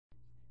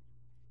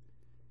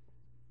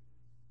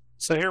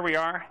So here we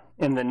are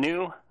in the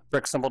new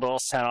BrickSimple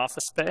Doylestown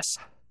office space.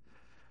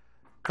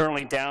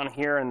 Currently down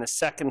here in the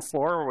second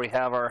floor where we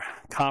have our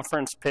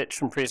conference,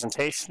 pitch, and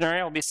presentation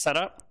area will be set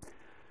up.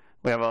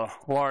 We have a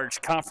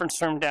large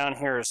conference room down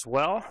here as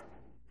well.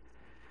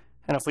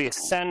 And if we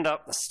ascend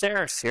up the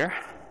stairs here,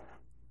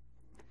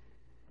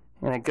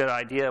 and a good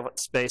idea of what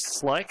the space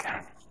is like.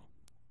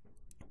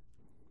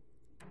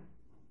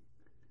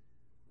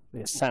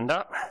 We ascend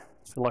up,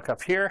 so look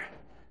up here.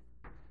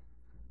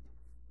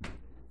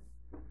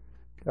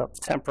 Go up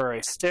the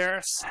temporary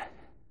stairs.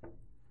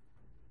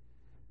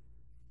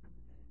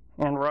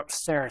 And we're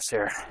upstairs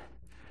here.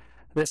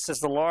 This is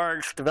the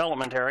large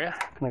development area.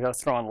 I'm going to go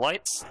throw on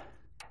lights.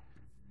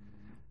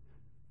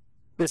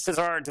 This is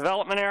our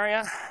development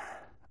area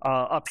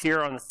up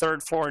here on the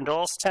third floor in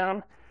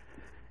Doylestown.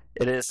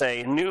 It is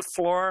a new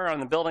floor on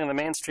the building in the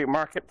Main Street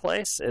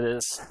Marketplace. It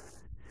is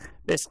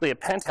basically a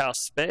penthouse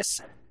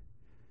space.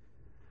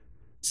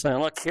 So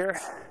look here.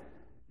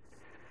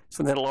 It's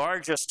one of the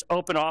largest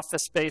open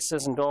office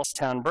spaces in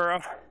Doylestown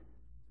Borough.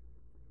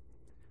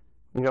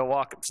 We go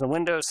walk up to the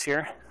windows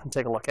here and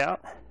take a look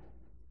out.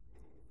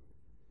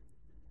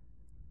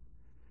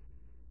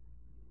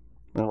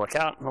 When we look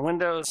out in the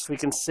windows, we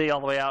can see all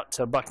the way out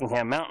to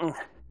Buckingham Mountain.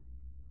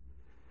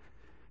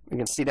 We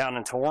can see down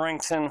into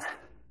Warrington.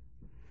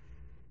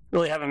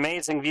 Really have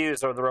amazing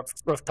views over the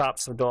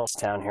rooftops of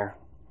Doylestown here.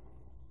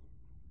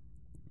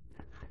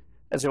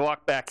 As we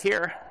walk back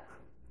here,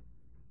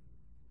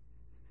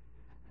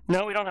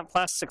 no, we don't have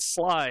plastic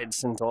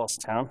slides in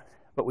Doylestown,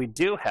 but we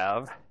do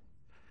have,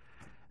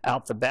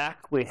 out the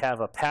back, we have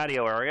a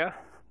patio area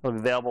that will be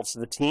available to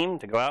the team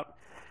to go out,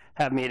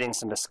 have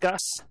meetings and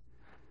discuss.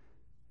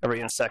 Every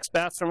unisex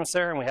bathroom is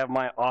there, and we have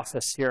my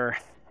office here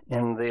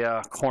in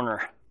the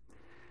corner.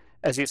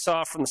 As you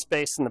saw from the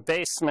space in the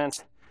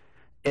basement,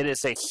 it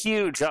is a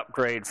huge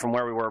upgrade from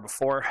where we were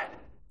before.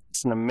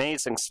 It's an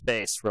amazing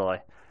space,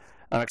 really.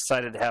 I'm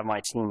excited to have my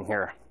team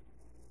here.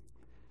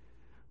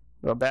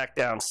 Go back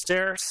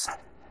downstairs.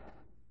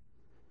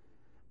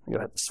 Go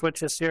hit the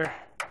switches here.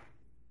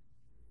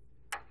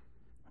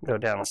 Go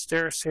down the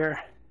stairs here.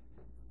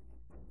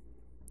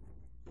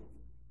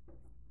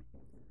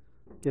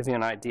 Give you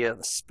an idea of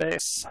the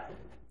space.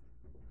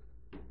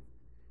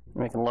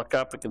 We can look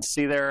up, we can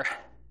see there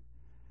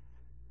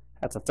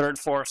at the third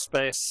floor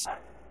space.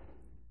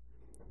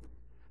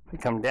 We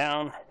come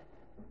down.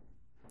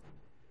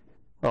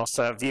 We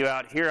also have a view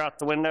out here out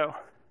the window.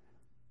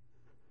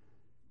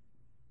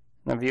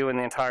 And a view in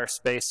the entire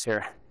space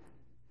here.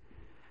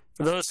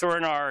 For those who were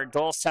in our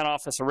Doylestown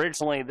office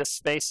originally, this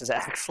space is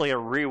actually a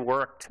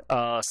reworked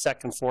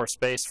second floor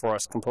space for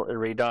us, completely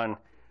redone,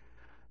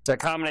 to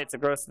accommodate the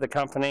growth of the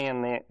company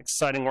and the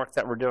exciting work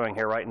that we're doing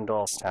here right in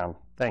Doylestown.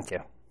 Thank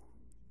you.